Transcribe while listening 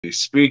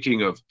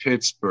Speaking of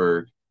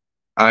Pittsburgh,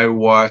 I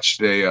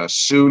watched a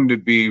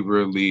soon-to-be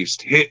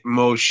released hit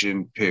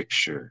motion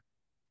picture.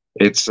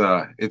 It's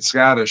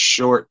got a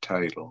short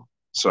title,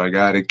 so I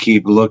got to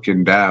keep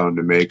looking down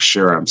to make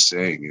sure I'm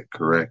saying it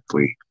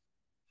correctly.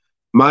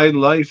 My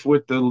Life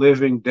with the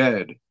Living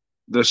Dead,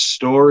 the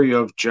story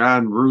of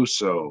John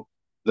Russo,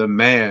 the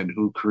man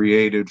who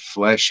created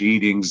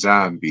flesh-eating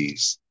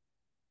zombies.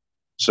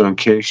 So, in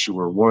case you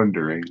were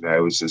wondering,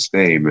 that was his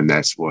name, and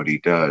that's what he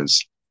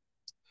does.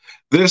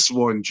 This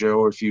one,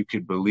 Joe, if you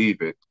could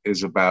believe it,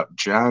 is about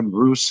John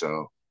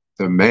Russo,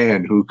 the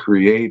man who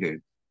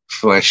created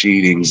flesh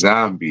eating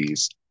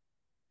zombies.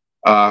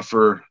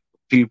 For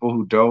people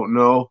who don't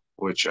know,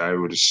 which I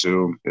would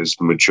assume is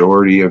the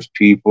majority of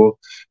people,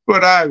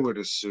 but I would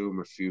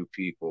assume a few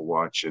people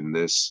watching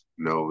this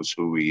knows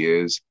who he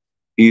is.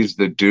 He's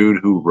the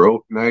dude who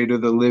wrote Night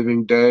of the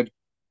Living Dead,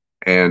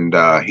 and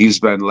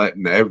he's been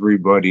letting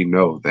everybody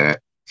know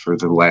that for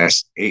the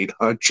last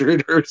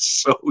 800 or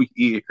so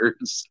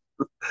years.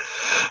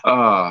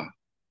 Uh,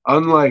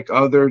 Unlike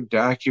other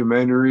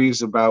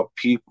documentaries about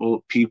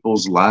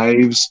people's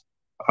lives,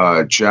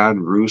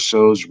 John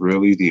Russo's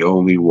really the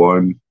only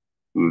one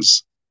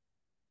who's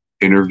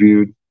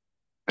interviewed.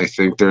 I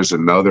think there's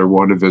another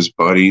one of his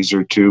buddies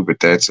or two,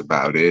 but that's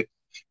about it.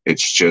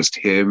 It's just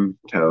him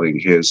telling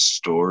his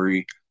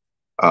story.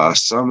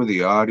 Some of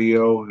the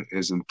audio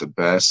isn't the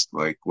best,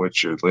 like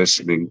what you're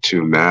listening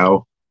to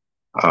now.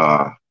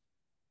 Uh,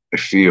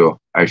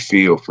 I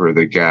feel for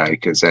the guy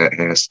because that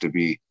has to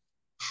be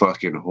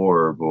fucking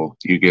horrible.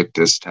 You get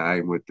this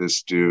time with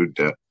this dude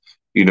to,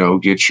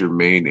 get your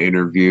main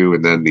interview,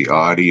 and then the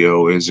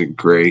audio isn't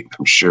great.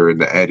 I'm sure in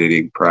the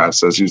editing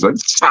process, he's like,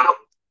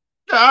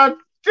 God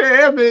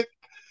damn it.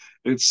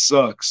 It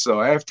sucks.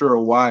 So after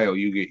a while,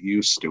 you get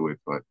used to it,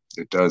 but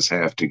it does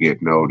have to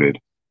get noted.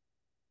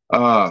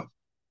 Uh,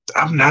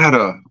 I'm not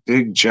a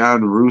big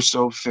John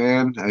Russo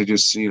fan. I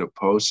just seen a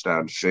post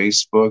on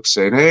Facebook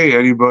saying, "Hey,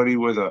 anybody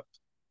with a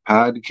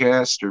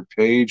podcast or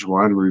page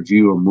want to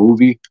review a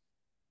movie?"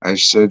 I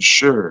said,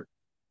 "Sure."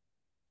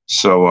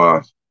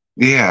 So,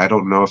 yeah, I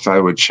don't know if I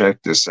would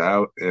check this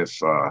out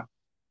if I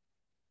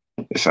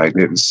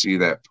didn't see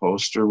that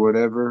post or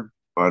whatever.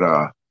 But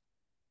I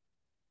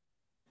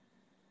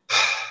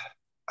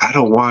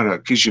don't want to,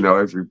 because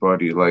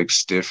everybody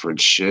likes different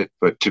shit.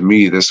 But to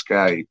me, this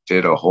guy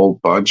did a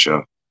whole bunch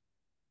of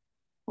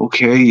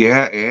okay,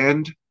 yeah,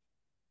 and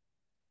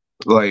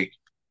like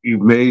you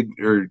made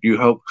or you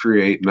helped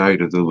create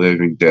Night of the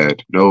Living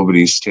Dead.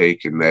 Nobody's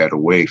taking that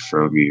away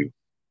from you.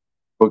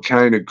 But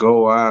kind of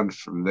go on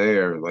from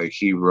there. Like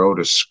he wrote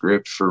a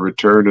script for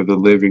Return of the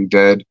Living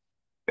Dead,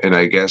 and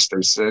I guess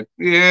they said,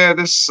 "Yeah,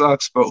 this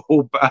sucks, but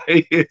we'll buy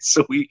it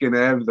so we can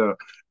have the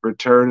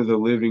Return of the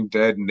Living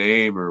Dead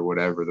name or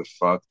whatever the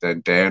fuck."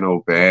 Then Dan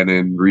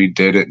O'Bannon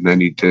redid it, and then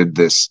he did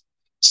this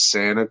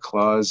Santa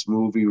Claus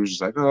movie, which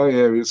is like, oh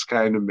yeah, we just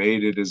kind of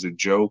made it as a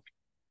joke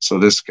so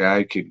this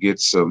guy could get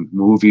some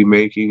movie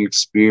making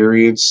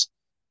experience.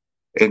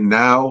 And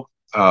now,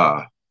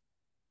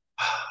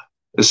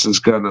 this is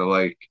gonna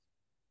like,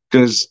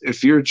 because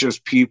if you're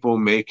just people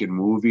making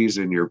movies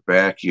in your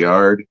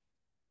backyard,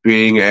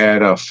 being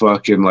at a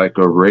fucking like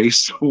a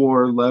race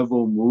war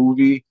level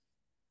movie,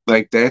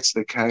 like that's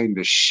the kind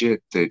of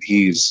shit that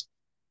he's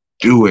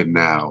doing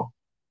now.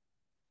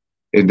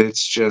 And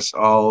it's just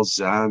all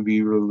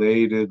zombie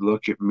related.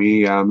 Look at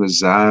me, I'm a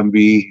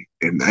zombie.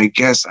 And I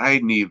guess I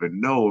didn't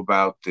even know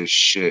about this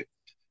shit.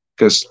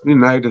 Because the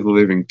Night of the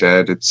Living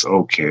Dead, it's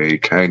okay,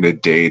 kind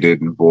of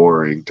dated and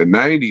boring. The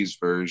 90s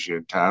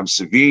version, Tom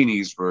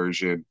Savini's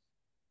version,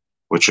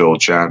 which old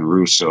John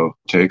Russo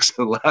takes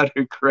a lot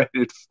of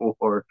credit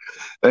for,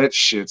 that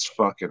shit's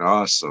fucking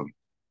awesome.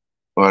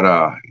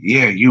 But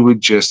yeah, you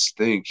would just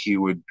think he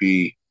would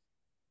be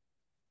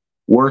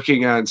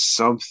working on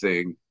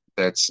something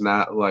that's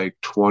not like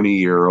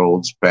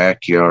 20-year-olds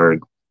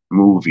backyard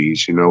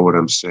movies, you know what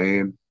I'm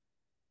saying?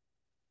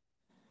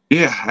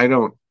 Yeah, I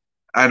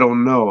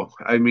don't know.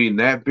 I mean,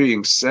 that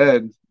being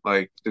said,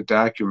 like the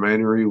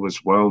documentary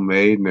was well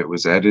made and it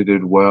was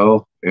edited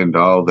well and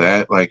all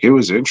that. Like it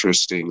was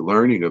interesting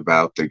learning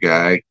about the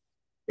guy.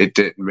 It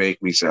didn't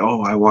make me say,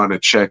 "Oh, I want to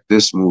check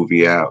this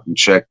movie out and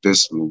check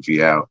this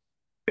movie out."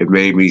 It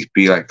made me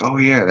be like, "Oh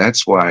yeah,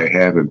 that's why I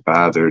haven't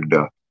bothered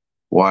to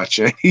watch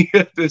any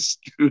of this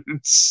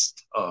dude's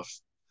stuff."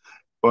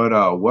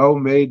 But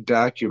well-made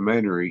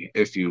documentary.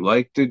 If you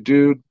like the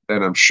dude,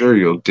 then I'm sure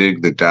you'll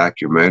dig the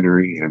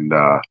documentary. And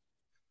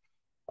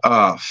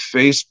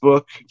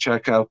Facebook,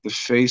 check out the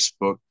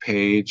Facebook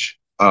page.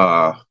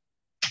 I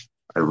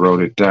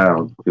wrote it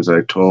down because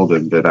I told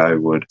him that I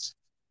would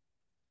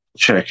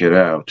check it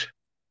out,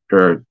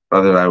 or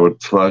that I would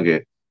plug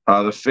it.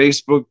 The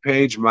Facebook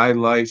page, My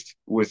Life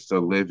with the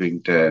Living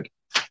Dead,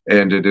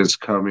 and it is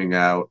coming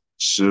out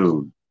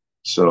soon.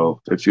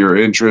 So if you're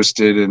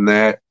interested in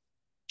that,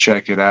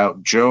 check it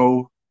out.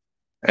 Joe,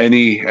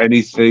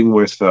 anything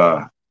with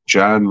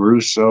John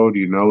Russo? Do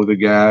you know the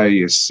guy?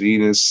 You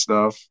seen his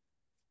stuff?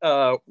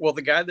 Well,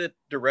 the guy that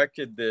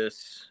directed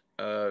this,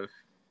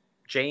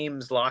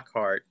 James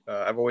Lockhart.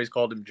 I've always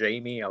called him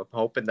Jamie. I'm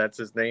hoping that's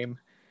his name.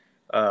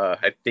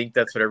 I think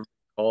that's what everybody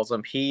calls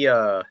him.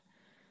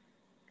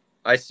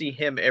 I see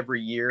him every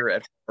year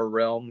at Horror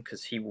Realm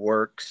because he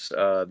works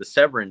the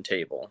Severin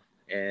table,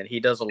 and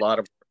he does a lot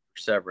of work for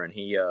Severin.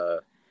 He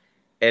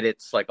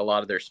edits like a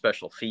lot of their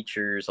special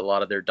features, a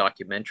lot of their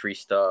documentary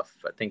stuff.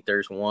 I think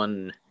there's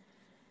one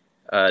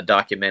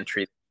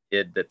documentary he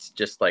did that's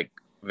just like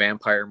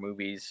vampire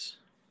movies,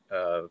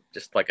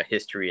 just like a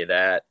history of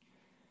that.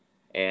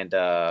 And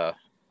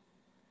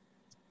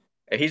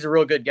he's a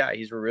real good guy.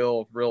 He's a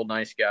real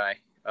nice guy.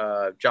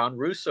 John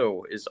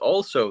Russo is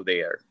also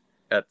there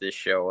at this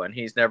show, and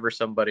he's never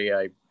somebody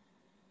I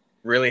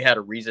really had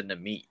a reason to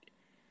meet.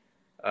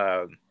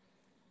 Um,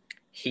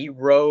 he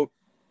wrote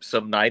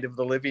some Night of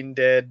the Living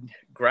Dead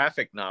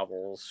graphic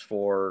novels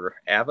for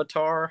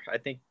Avatar. I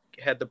think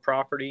had the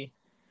property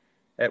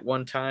at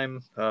one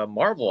time.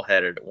 Marvel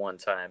had it at one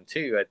time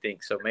too. I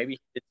think so. Maybe he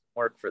did some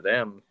work for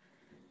them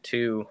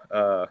too.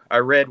 I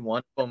read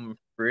one of them.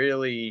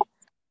 Really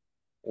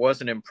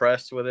wasn't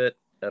impressed with it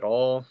at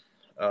all.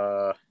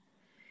 I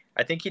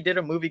think he did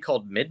a movie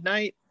called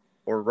Midnight,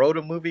 or wrote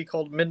a movie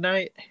called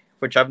Midnight,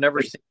 which I've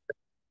never seen.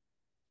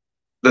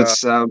 That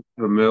sounds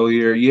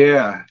familiar.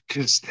 Yeah,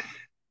 because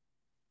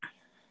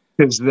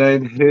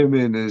then him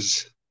and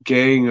his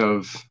gang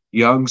of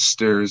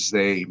youngsters,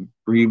 they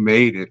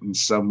remade it in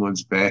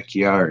someone's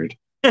backyard.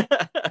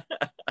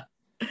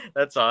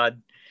 That's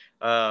odd.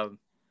 Um,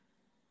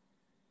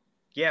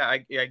 yeah, I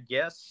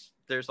guess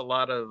there's a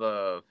lot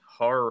of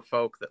horror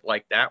folk that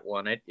like that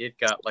one. It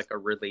got like a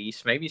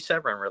release. Maybe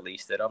Severin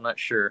released it. I'm not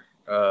sure.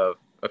 A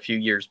few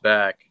years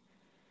back,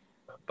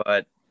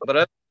 but other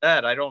than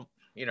that, I don't.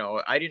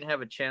 I didn't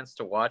have a chance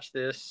to watch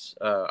this.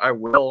 I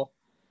will,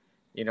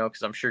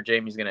 because I'm sure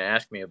Jamie's going to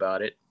ask me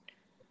about it.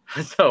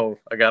 So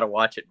I got to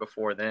watch it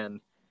before then.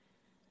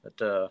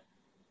 But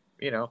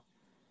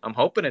I'm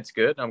hoping it's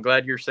good. I'm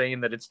glad you're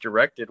saying that it's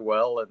directed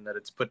well and that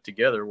it's put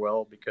together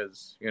well,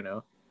 because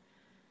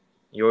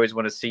you always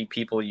want to see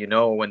people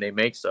when they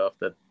make stuff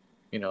that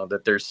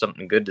that there's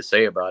something good to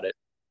say about it.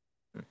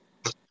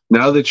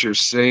 Now that you're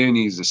saying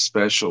he's a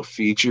special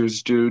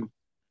features dude,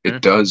 Mm-hmm.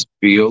 it does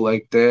feel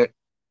like that.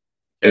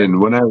 Okay.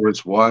 And when I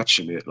was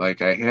watching it,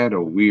 like, I had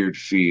a weird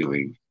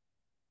feeling.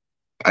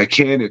 I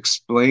can't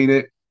explain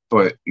it,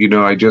 but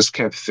I just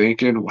kept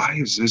thinking, why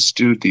is this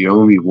dude the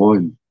only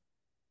one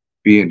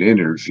being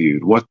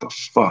interviewed? What the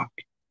fuck?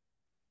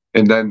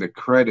 And then the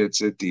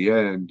credits at the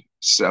end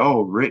say,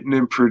 oh, written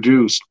and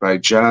produced by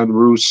John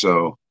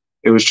Russo.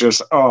 It was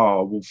just,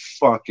 oh, well,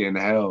 fucking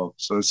hell.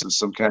 So this is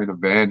some kind of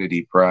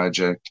vanity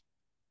project.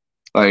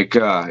 Like,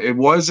 it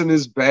wasn't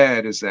as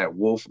bad as that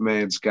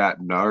Wolfman's Got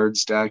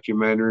Nards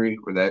documentary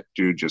where that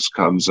dude just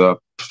comes off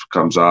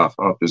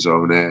up his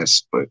own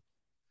ass. But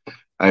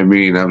I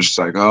mean, I was just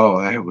like, oh,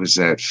 that was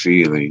that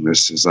feeling.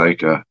 This is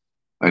like a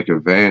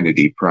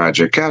vanity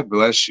project. God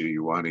bless you.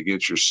 You want to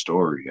get your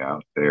story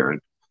out there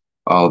and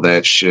all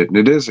that shit. And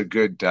it is a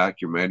good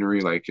documentary.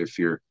 Like, if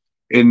you're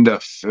into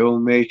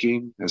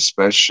filmmaking,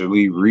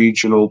 especially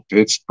regional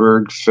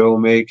Pittsburgh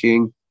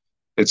filmmaking,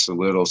 it's a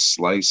little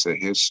slice of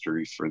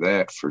history for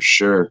that, for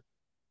sure.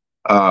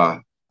 Uh,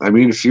 I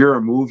mean, if you're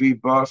a movie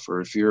buff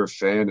or if you're a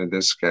fan of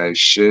this guy's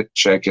shit,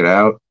 check it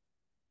out.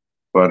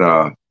 But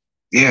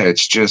yeah,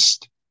 it's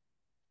just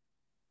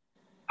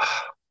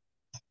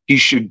he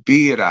should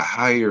be at a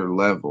higher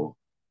level,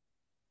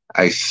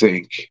 I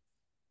think.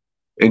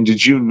 And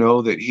did you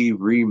know that he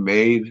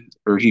remade,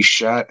 or he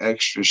shot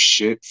extra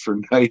shit for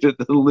Night of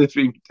the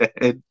Living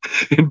Dead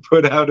and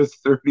put out a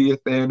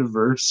 30th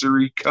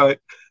anniversary cut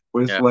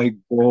with Yeah. like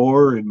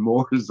gore and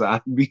more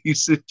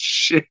zombies and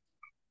shit?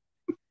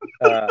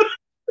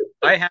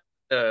 I have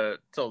to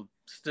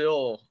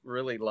still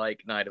really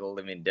like Night of the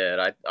Living Dead.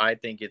 I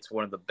think it's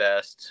one of the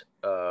best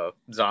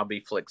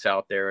zombie flicks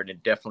out there, and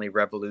it definitely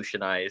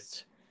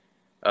revolutionized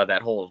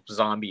that whole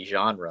zombie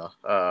genre.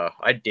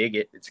 I dig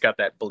it. It's got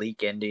that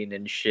bleak ending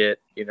and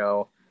shit,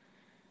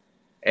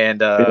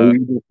 And Yeah,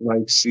 you just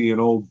like seeing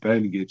old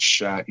Ben get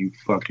shot, you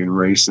fucking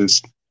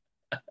racist.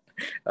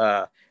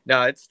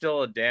 no, it's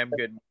still a damn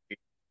good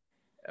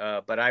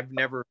movie. But I've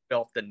never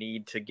felt the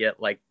need to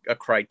get like a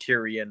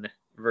Criterion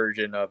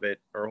version of it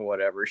or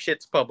whatever.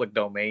 Shit's public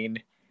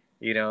domain.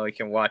 You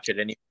can watch it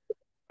any.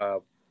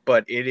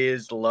 But it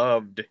is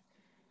loved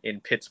in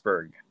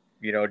Pittsburgh.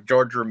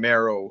 George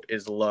Romero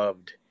is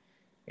loved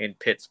in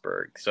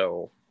Pittsburgh.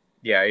 So,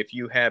 yeah, if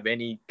you have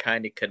any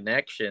kind of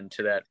connection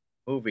to that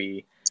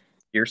movie,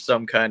 you're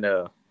some kind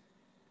of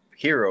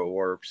hero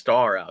or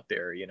star out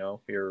there.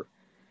 You're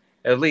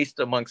at least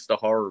amongst the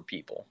horror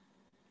people.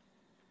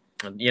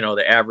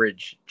 The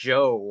average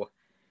Joe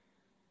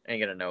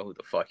ain't gonna know who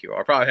the fuck you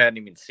are. Probably hadn't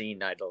even seen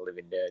Night of the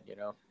Living Dead.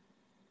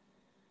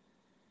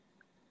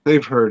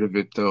 They've heard of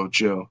it though,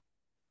 Joe.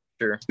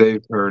 Sure.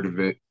 They've heard of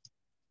it.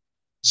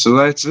 So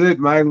that's it.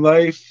 My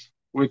life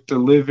with the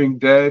Living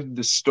Dead,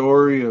 the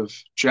story of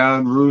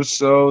John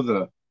Russo,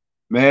 the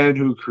man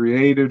who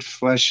created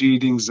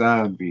flesh-eating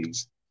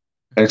zombies.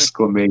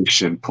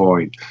 Exclamation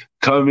point.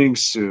 Coming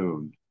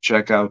soon.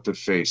 check out the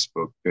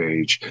Facebook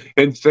page.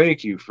 And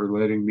thank you for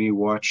letting me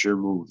watch your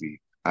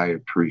movie. I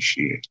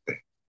appreciate that.